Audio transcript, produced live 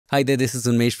Hi there, this is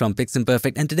Unmesh from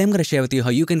PiXimperfect, and today I'm going to share with you how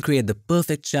you can create the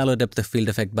perfect shallow depth of field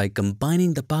effect by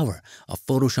combining the power of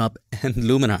Photoshop and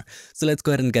Luminar. So let's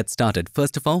go ahead and get started.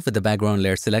 First of all, with the background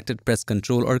layer selected, press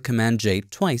Ctrl or Command J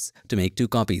twice to make two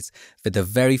copies. With the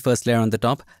very first layer on the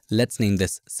top, let's name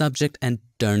this Subject and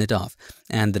turn it off.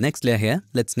 And the next layer here,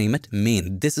 let's name it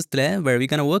Main. This is the layer where we're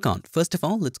going to work on. First of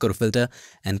all, let's go to Filter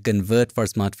and Convert for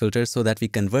Smart Filter so that we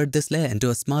convert this layer into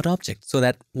a smart object so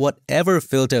that whatever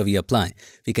filter we apply,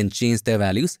 we can change their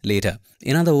values later.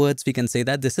 In other words, we can say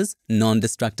that this is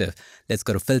non-destructive. Let's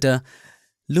go to Filter,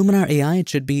 Luminar AI. It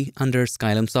should be under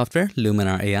Skylum software,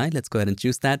 Luminar AI. Let's go ahead and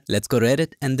choose that. Let's go to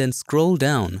Edit and then scroll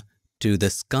down to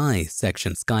the Sky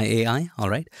section, Sky AI.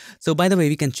 All right. So by the way,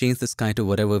 we can change the sky to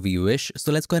whatever we wish.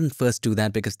 So let's go ahead and first do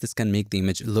that because this can make the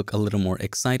image look a little more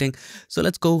exciting. So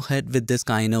let's go ahead with this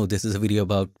sky. I know this is a video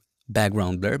about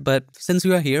background blur, but since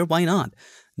we are here, why not?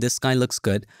 This sky looks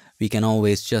good. We can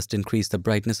always just increase the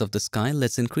brightness of the sky.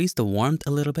 Let's increase the warmth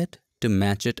a little bit to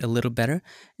match it a little better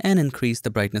and increase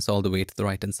the brightness all the way to the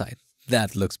right hand side.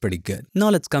 That looks pretty good. Now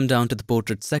let's come down to the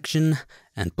portrait section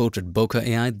and portrait Bokeh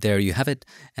AI. There you have it,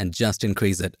 and just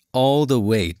increase it all the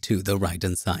way to the right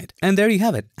hand side. And there you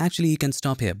have it. Actually, you can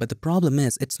stop here, but the problem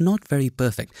is it's not very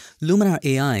perfect. Luminar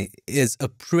AI is a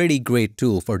pretty great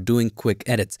tool for doing quick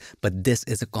edits, but this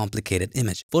is a complicated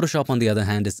image. Photoshop, on the other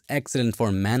hand, is excellent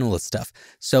for manual stuff.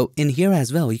 So in here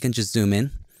as well, you can just zoom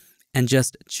in and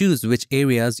just choose which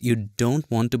areas you don't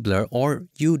want to blur or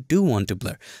you do want to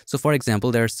blur. So for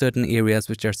example, there are certain areas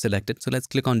which are selected. So let's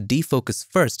click on defocus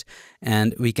first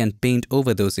and we can paint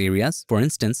over those areas. For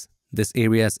instance, this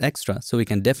area is extra, so we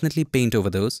can definitely paint over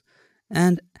those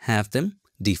and have them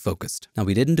defocused. Now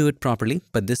we didn't do it properly,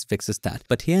 but this fixes that.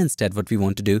 But here instead, what we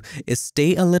want to do is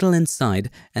stay a little inside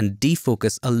and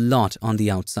defocus a lot on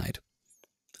the outside.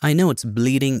 I know it's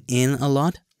bleeding in a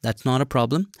lot. That's not a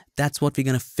problem. That's what we're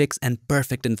going to fix and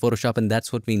perfect in Photoshop, and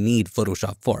that's what we need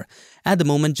Photoshop for. At the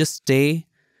moment, just stay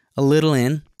a little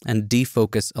in and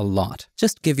defocus a lot.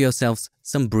 Just give yourselves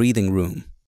some breathing room.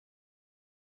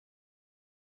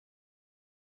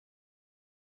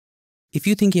 If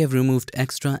you think you have removed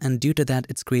extra and due to that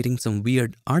it's creating some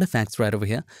weird artifacts right over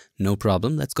here, no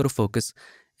problem. Let's go to focus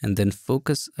and then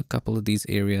focus a couple of these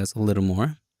areas a little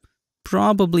more.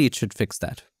 Probably it should fix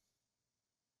that.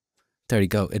 There you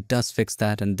go, it does fix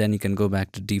that, and then you can go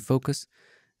back to defocus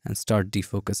and start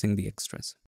defocusing the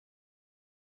extras.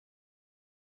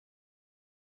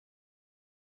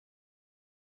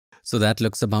 So that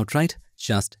looks about right.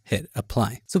 Just hit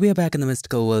apply. So we are back in the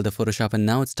mystical world of Photoshop, and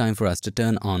now it's time for us to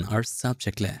turn on our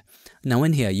subject layer. Now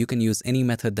in here, you can use any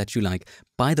method that you like.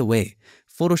 By the way,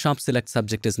 Photoshop Select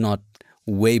Subject is not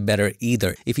way better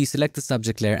either. If you select the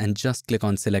subject layer and just click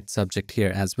on select subject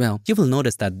here as well, you will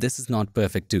notice that this is not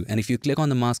perfect too. And if you click on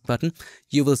the mask button,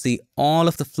 you will see all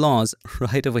of the flaws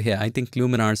right over here. I think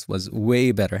Luminar's was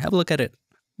way better. Have a look at it.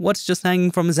 What's just hanging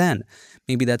from his hand?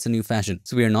 Maybe that's a new fashion.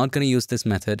 So we are not going to use this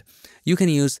method. You can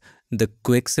use the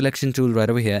quick selection tool right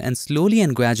over here and slowly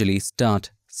and gradually start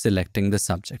selecting the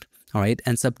subject. All right,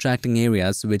 and subtracting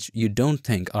areas which you don't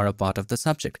think are a part of the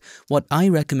subject. What I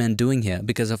recommend doing here,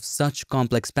 because of such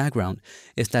complex background,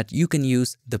 is that you can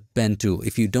use the pen tool.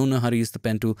 If you don't know how to use the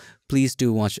pen tool, please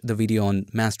do watch the video on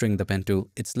mastering the pen tool.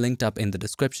 It's linked up in the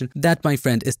description. That, my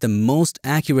friend, is the most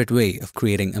accurate way of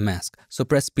creating a mask. So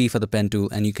press P for the pen tool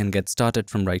and you can get started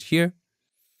from right here.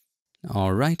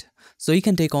 All right, so you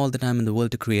can take all the time in the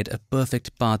world to create a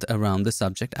perfect path around the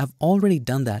subject. I've already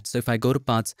done that. So if I go to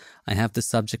paths, I have the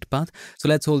subject path. So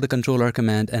let's hold the Ctrl or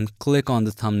Command and click on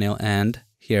the thumbnail, and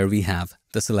here we have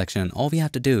the selection. All we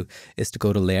have to do is to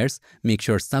go to layers, make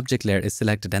sure subject layer is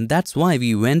selected. And that's why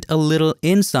we went a little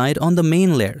inside on the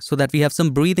main layer so that we have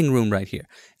some breathing room right here.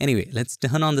 Anyway, let's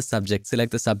turn on the subject,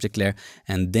 select the subject layer,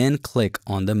 and then click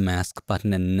on the mask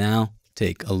button. And now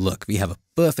take a look. We have a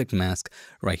perfect mask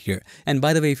right here. And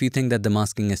by the way, if you think that the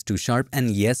masking is too sharp,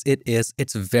 and yes, it is,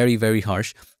 it's very, very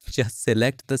harsh, just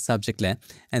select the subject layer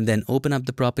and then open up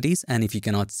the properties. And if you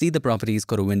cannot see the properties,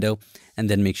 go to window and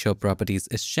then make sure properties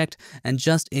is checked and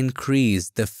just increase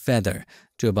the feather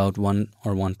to about 1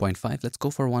 or 1.5. Let's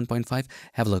go for 1.5.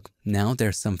 Have a look. Now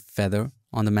there's some feather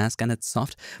on the mask and it's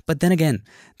soft, but then again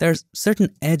there's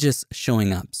certain edges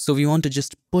showing up, so we want to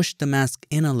just push the mask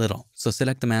in a little. So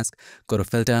select the mask, go to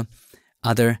filter,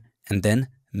 other, and then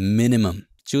minimum.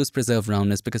 Choose preserve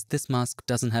roundness because this mask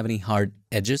doesn't have any hard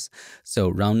edges, so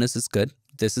roundness is good.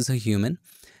 This is a human.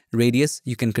 Radius,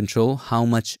 you can control how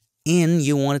much in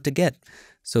you want it to get,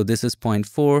 so this is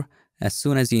 0.4. As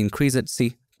soon as you increase it,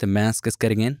 see, the mask is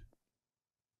getting in.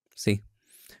 See,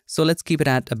 so let's keep it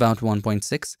at about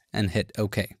 1.6 and hit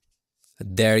OK.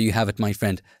 There you have it, my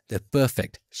friend, the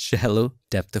perfect shallow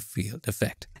depth of field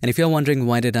effect. And if you're wondering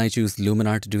why did I choose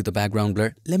Luminar to do the background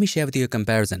blur, let me share with you a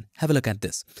comparison. Have a look at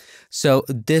this. So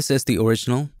this is the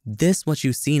original. This, what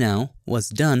you see now, was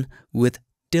done with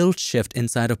tilt shift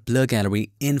inside of blur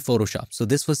gallery in Photoshop. So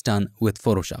this was done with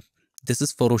Photoshop. This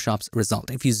is Photoshop's result.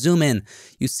 If you zoom in,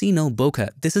 you see no bokeh.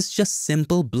 This is just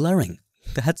simple blurring.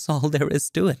 That's all there is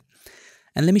to it.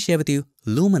 And let me share with you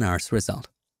Luminar's result.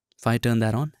 If I turn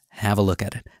that on, have a look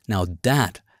at it. Now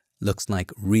that looks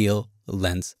like real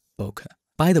lens bokeh.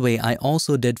 By the way, I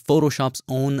also did Photoshop's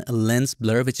own lens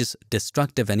blur, which is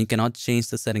destructive and you cannot change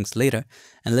the settings later.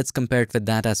 And let's compare it with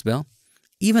that as well.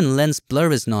 Even lens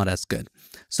blur is not as good.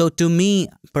 So to me,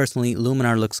 personally,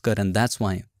 Luminar looks good and that's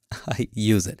why I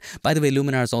use it. By the way,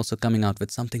 Luminar is also coming out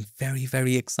with something very,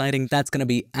 very exciting. That's going to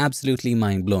be absolutely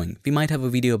mind-blowing. We might have a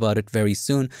video about it very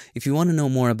soon. If you want to know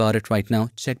more about it right now,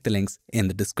 check the links in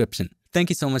the description. Thank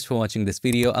you so much for watching this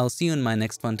video. I'll see you in my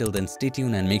next one. Till then, stay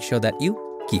tuned and make sure that you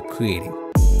keep creating.